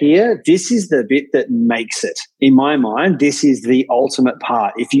step here, this is the bit that makes it. In my mind, this is the ultimate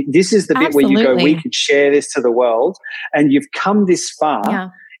part. This is the bit where you go, we can share this to the world, and you've come this far. Yeah.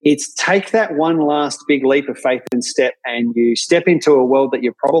 It's take that one last big leap of faith and step, and you step into a world that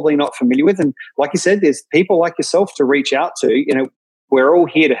you're probably not familiar with. And like you said, there's people like yourself to reach out to. We're all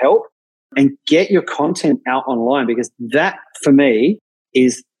here to help, and get your content out online, because that, for me,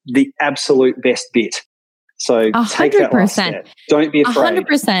 is the absolute best bit. So 100%. Take that last step. Don't be afraid.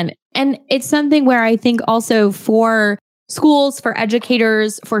 100%. And it's something where I think also for schools, for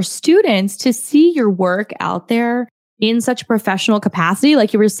educators, for students to see your work out there in such a professional capacity.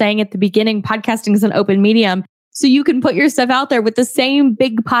 Like you were saying at the beginning, podcasting is an open medium. So you can put your stuff out there with the same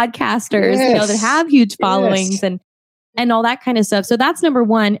big podcasters, that have huge followings. And and all that kind of stuff. So that's number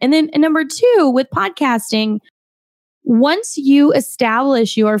one. And then number two, with podcasting, once you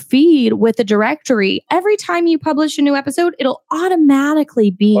establish your feed with a directory, every time you publish a new episode, it'll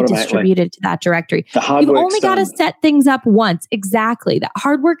automatically be distributed to that directory. You've only got to set things up once. Exactly. That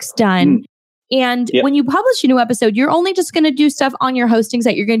hard work's done. And when you publish a new episode, you're only just going to do stuff on your hosting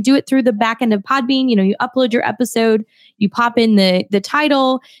site. You're going to do it through the back end of Podbean. You upload your episode, you pop in the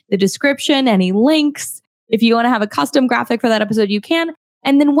title, the description, any links. If you want to have a custom graphic for that episode, you can.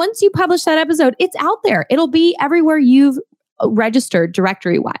 And then once you publish that episode, it's out there. It'll be everywhere you've registered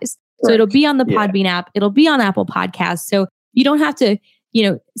directory-wise. So it'll be on the Podbean app. It'll be on Apple Podcasts. So you don't have to,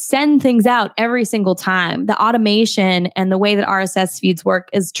 send things out every single time. The automation and the way that RSS feeds work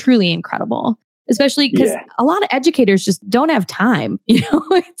is truly incredible, especially because a lot of educators just don't have time.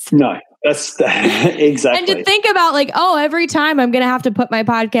 No, that's exactly. And to think about every time I'm going to have to put my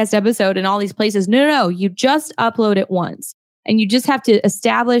podcast episode in all these places. No, you just upload it once. And you just have to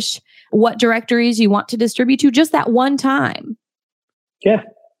establish what directories you want to distribute to just that one time.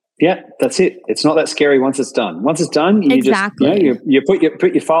 Yeah, that's it. It's not that scary once it's done. Once it's done, you just you put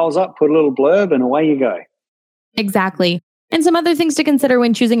your files up, put a little blurb, and away you go. Exactly. And some other things to consider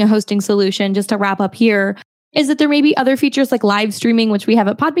when choosing a hosting solution, just to wrap up here, is that there may be other features like live streaming, which we have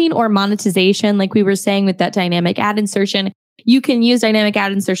at Podbean, or monetization, like we were saying with that dynamic ad insertion. You can use dynamic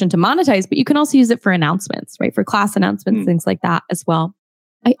ad insertion to monetize, but you can also use it for announcements, right? For class announcements, things like that as well.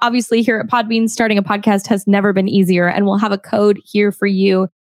 Obviously, here at Podbean, starting a podcast has never been easier, and we'll have a code here for you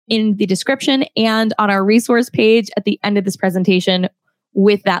in the description and on our resource page at the end of this presentation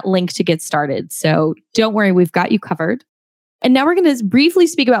with that link to get started. So don't worry, we've got you covered. And now we're going to briefly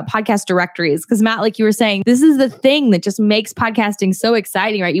speak about podcast directories, because Matt, like you were saying, this is the thing that just makes podcasting so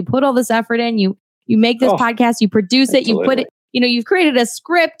exciting, right? You put all this effort in, you make this podcast, you produce it, you put it, you've created a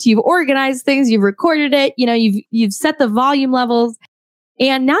script, you've organized things, you've recorded it, you've set the volume levels,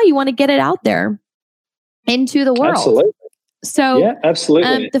 and now you want to get it out there into the world. Absolutely. So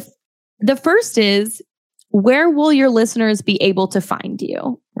absolutely. The first is, where will your listeners be able to find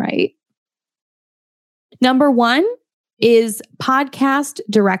you, right? Number one is podcast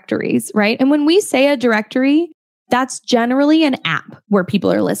directories, right? And when we say a directory, that's generally an app where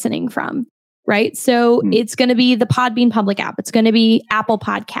people are listening from. Right. So it's going to be the Podbean public app. It's going to be Apple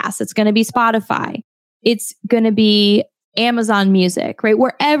Podcasts. It's going to be Spotify. It's going to be Amazon Music, right?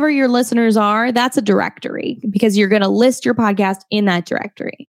 Wherever your listeners are, that's a directory, because you're going to list your podcast in that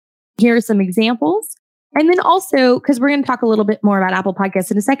directory. Here are some examples. And then also, because we're going to talk a little bit more about Apple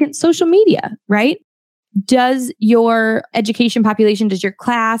Podcasts in a second, social media, right? Does your education population, does your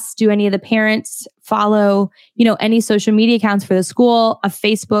class, do any of the parents follow, any social media accounts for the school, a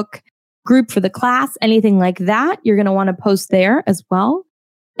Facebook group for the class, anything like that? You're going to want to post there as well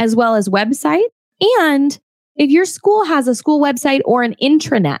as website. And if your school has a school website or an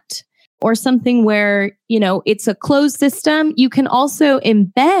intranet or something where, it's a closed system, you can also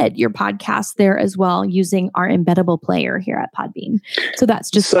embed your podcast there as well using our embeddable player here at Podbean. So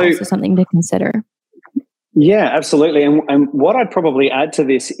that's just also something to consider. Yeah, absolutely. And what I'd probably add to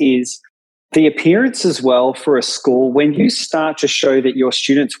this is the appearance as well for a school. When you start to show that your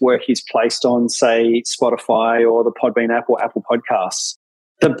students' work is placed on, say, Spotify or the Podbean app or Apple Podcasts,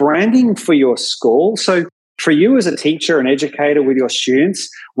 the branding for your school. So for you as a teacher and educator with your students,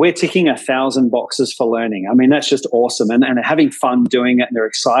 we're ticking 1,000 boxes for learning. I mean, that's just awesome. And having fun doing it, and they're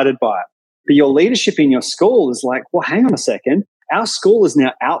excited by it. But your leadership in your school is like, well, hang on a second. Our school is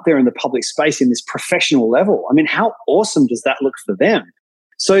now out there in the public space in this professional level. I mean, how awesome does that look for them?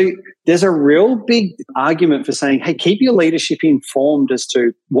 So there's a real big argument for saying, hey, keep your leadership informed as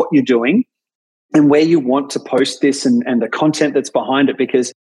to what you're doing and where you want to post this and the content that's behind it,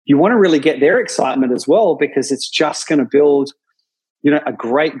 because you want to really get their excitement as well, because it's just going to build, a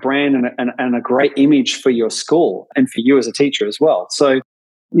great brand and a great image for your school and for you as a teacher as well. So,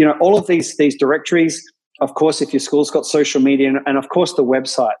 all of these directories, of course, if your school's got social media and of course the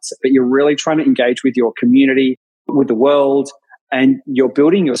websites, but you're really trying to engage with your community, with the world, and you're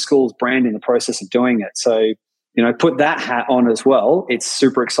building your school's brand in the process of doing it. So, put that hat on as well. It's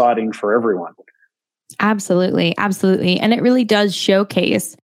super exciting for everyone. Absolutely. Absolutely. And it really does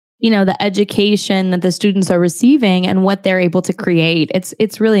showcase, the education that the students are receiving and what they're able to create.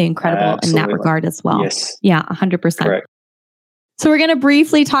 It's really incredible in that regard as well. Yes. Yeah, 100%. Correct. So we're going to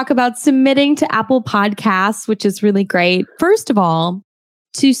briefly talk about submitting to Apple Podcasts, which is really great. First of all,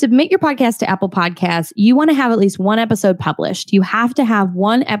 to submit your podcast to Apple Podcasts, you want to have at least one episode published. You have to have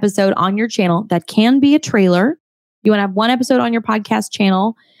one episode on your channel that can be a trailer. You want to have one episode on your podcast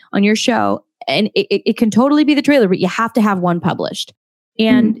channel, on your show, and it can totally be the trailer, but you have to have one published.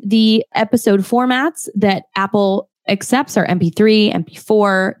 And the episode formats that Apple accepts are MP3,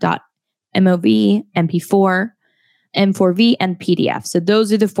 MP4, .mov, MP4, M4V, and PDF. So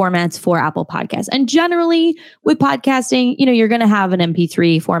those are the formats for Apple Podcasts. And generally with podcasting, you're going to have an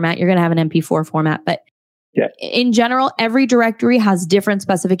MP3 format, you're going to have an MP4 format, but in general, every directory has different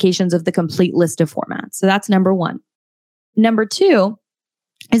specifications of the complete list of formats. So that's number one. Number two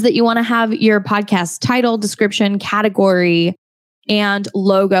is that you want to have your podcast title, description, category, and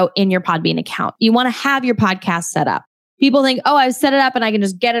logo in your Podbean account. You want to have your podcast set up. People think, oh, I've set it up and I can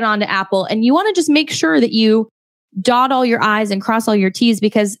just get it onto Apple. And you want to just make sure that you dot all your I's and cross all your T's,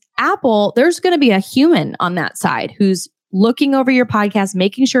 because Apple, there's going to be a human on that side who's looking over your podcast,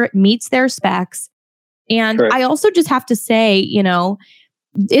 making sure it meets their specs. And Correct. I also just have to say,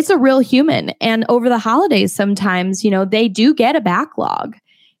 it's a real human. And over the holidays, sometimes, they do get a backlog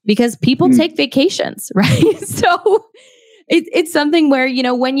because people take vacations, right? So it's something where,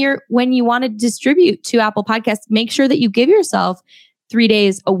 when you want to distribute to Apple Podcasts, make sure that you give yourself 3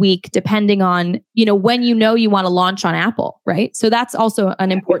 days a week, depending on, when you want to launch on Apple, right? So that's also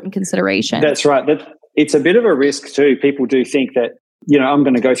an important consideration. That's right. It's a bit of a risk too. People do think that, I'm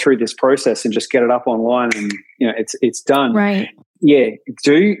going to go through this process and just get it up online and, it's done. Right. Yeah.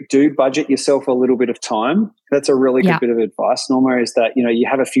 Do budget yourself a little bit of time. That's a really good bit of advice, Norma, is that, you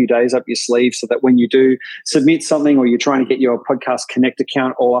have a few days up your sleeve so that when you do submit something or you're trying to get your Podcast Connect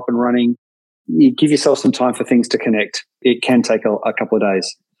account all up and running, you give yourself some time for things to connect. It can take a couple of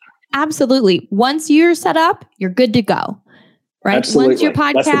days. Absolutely. Once you're set up, you're good to go. Right. Absolutely. Once your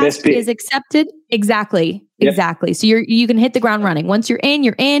podcast is accepted. Exactly. So you can hit the ground running. Once you're in,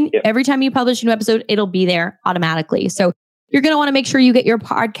 you're in. Yep. Every time you publish a new episode, it'll be there automatically. So you're going to want to make sure you get your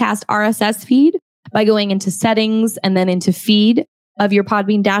podcast RSS feed by going into settings and then into feed of your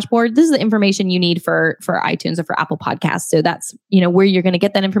Podbean dashboard. This is the information you need for iTunes or for Apple Podcasts. So that's, where you're going to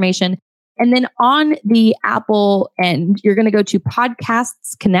get that information. And then on the Apple end, you're going to go to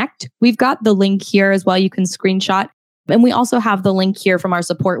Podcasts Connect. We've got the link here as well. You can screenshot. And we also have the link here from our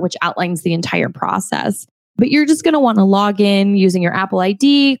support, which outlines the entire process. But you're just going to want to log in using your Apple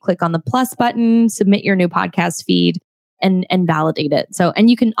ID, click on the plus button, submit your new podcast feed, and validate it. So, and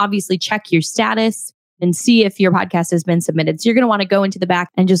you can obviously check your status and see if your podcast has been submitted. So you're going to want to go into the back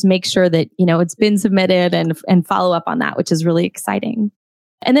and just make sure that, it's been submitted and follow up on that, which is really exciting.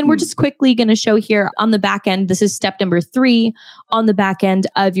 And then we're just quickly going to show here on the back end. This is step number 3. On the back end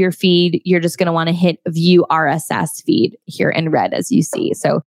of your feed, you're just going to want to hit view RSS feed here in red, as you see.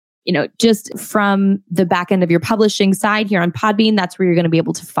 So, just from the back end of your publishing side here on Podbean, that's where you're going to be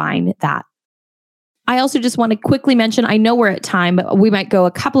able to find that. I also just want to quickly mention, I know we're at time, but we might go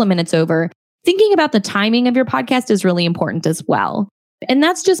a couple of minutes over. Thinking about the timing of your podcast is really important as well. And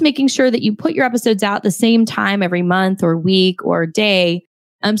that's just making sure that you put your episodes out the same time every month or week or day,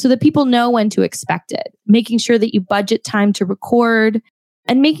 so that people know when to expect it. Making sure that you budget time to record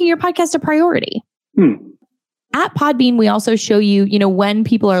and making your podcast a priority. At Podbean, we also show you, when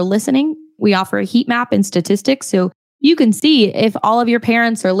people are listening. We offer a heat map and statistics. So you can see if all of your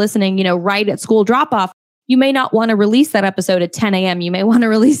parents are listening, right at school drop off, you may not want to release that episode at 10 a.m. You may want to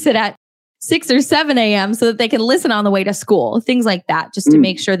release it at 6 or 7 a.m. so that they can listen on the way to school. Things like that, just to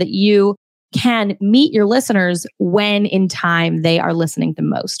make sure that you can meet your listeners when in time they are listening the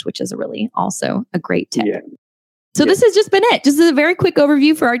most, which is also a great tip. So this has just been it. Just a very quick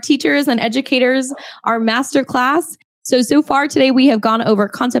overview for our teachers and educators, our masterclass. So far today, we have gone over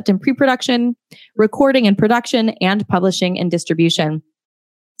concept and pre-production, recording and production, and publishing and distribution.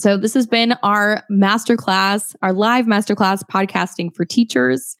 So this has been our masterclass, our live masterclass, podcasting for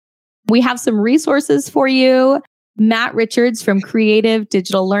teachers. We have some resources for you. Matt Richards from Creative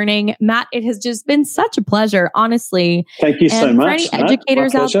Digital Learning. Matt, it has just been such a pleasure, honestly. Thank you so much. For any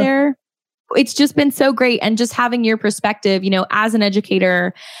educators out there, it's just been so great. And just having your perspective, as an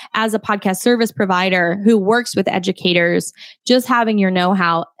educator, as a podcast service provider who works with educators, just having your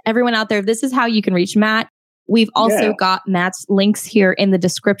know-how. Everyone out there, this is how you can reach Matt. We've also got Matt's links here in the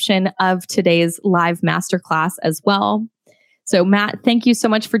description of today's live masterclass as well. So Matt, thank you so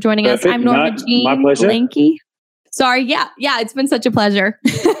much for joining us. I'm Norma Jean Belenke. Sorry. Yeah. It's been such a pleasure.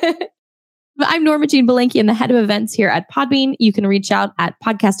 But I'm Norma Jean Belenke and the head of events here at Podbean. You can reach out at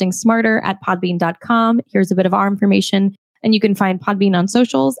podcastingsmarter@podbean.com. Here's a bit of our information. And you can find Podbean on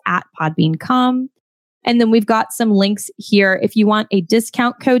socials at podbean.com. And then we've got some links here. If you want a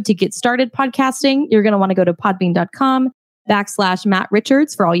discount code to get started podcasting, you're going to want to go to podbean.com/Matt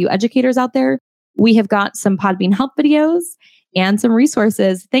Richards for all you educators out there. We have got some Podbean help videos and some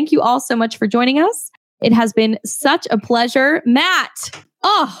resources. Thank you all so much for joining us. It has been such a pleasure. Matt,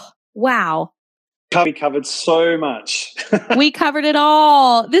 wow. We covered so much. We covered it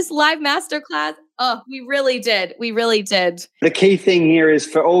all. This live masterclass, Oh, we really did. We really did. The key thing here is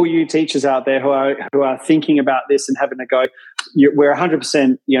for all you teachers out there who are thinking about this and having to go, we're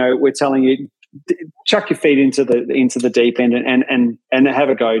 100%, we're telling you, chuck your feet into the deep end and have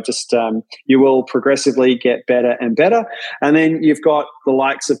a go. Just you will progressively get better and better. And then you've got the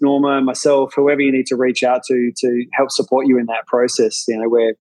likes of Norma, myself, whoever you need to reach out to help support you in that process.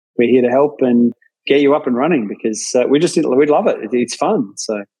 We're here to help and get you up and running because we love it. It's fun.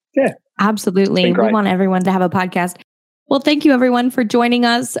 So yeah. Absolutely. We want everyone to have a podcast. Well, thank you everyone for joining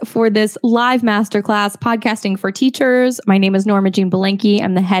us for this live masterclass, Podcasting for Teachers. My name is Norma Jean Belenke.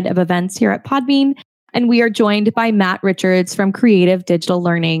 I'm the head of events here at Podbean, and we are joined by Matt Richards from Creative Digital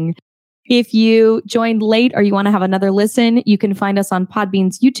Learning. If you joined late or you want to have another listen, you can find us on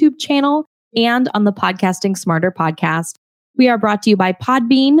Podbean's YouTube channel and on the Podcasting Smarter podcast. We are brought to you by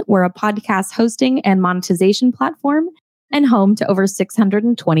Podbean. We're a podcast hosting and monetization platform and home to over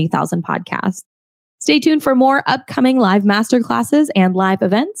 620,000 podcasts. Stay tuned for more upcoming live masterclasses and live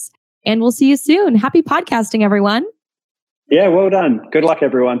events, and we'll see you soon. Happy podcasting, everyone. Yeah, well done. Good luck,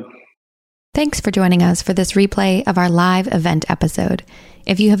 everyone. Thanks for joining us for this replay of our live event episode.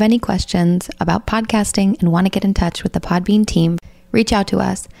 If you have any questions about podcasting and want to get in touch with the Podbean team, reach out to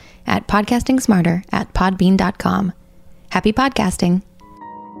us at podcastingsmarter@podbean.com. Happy podcasting.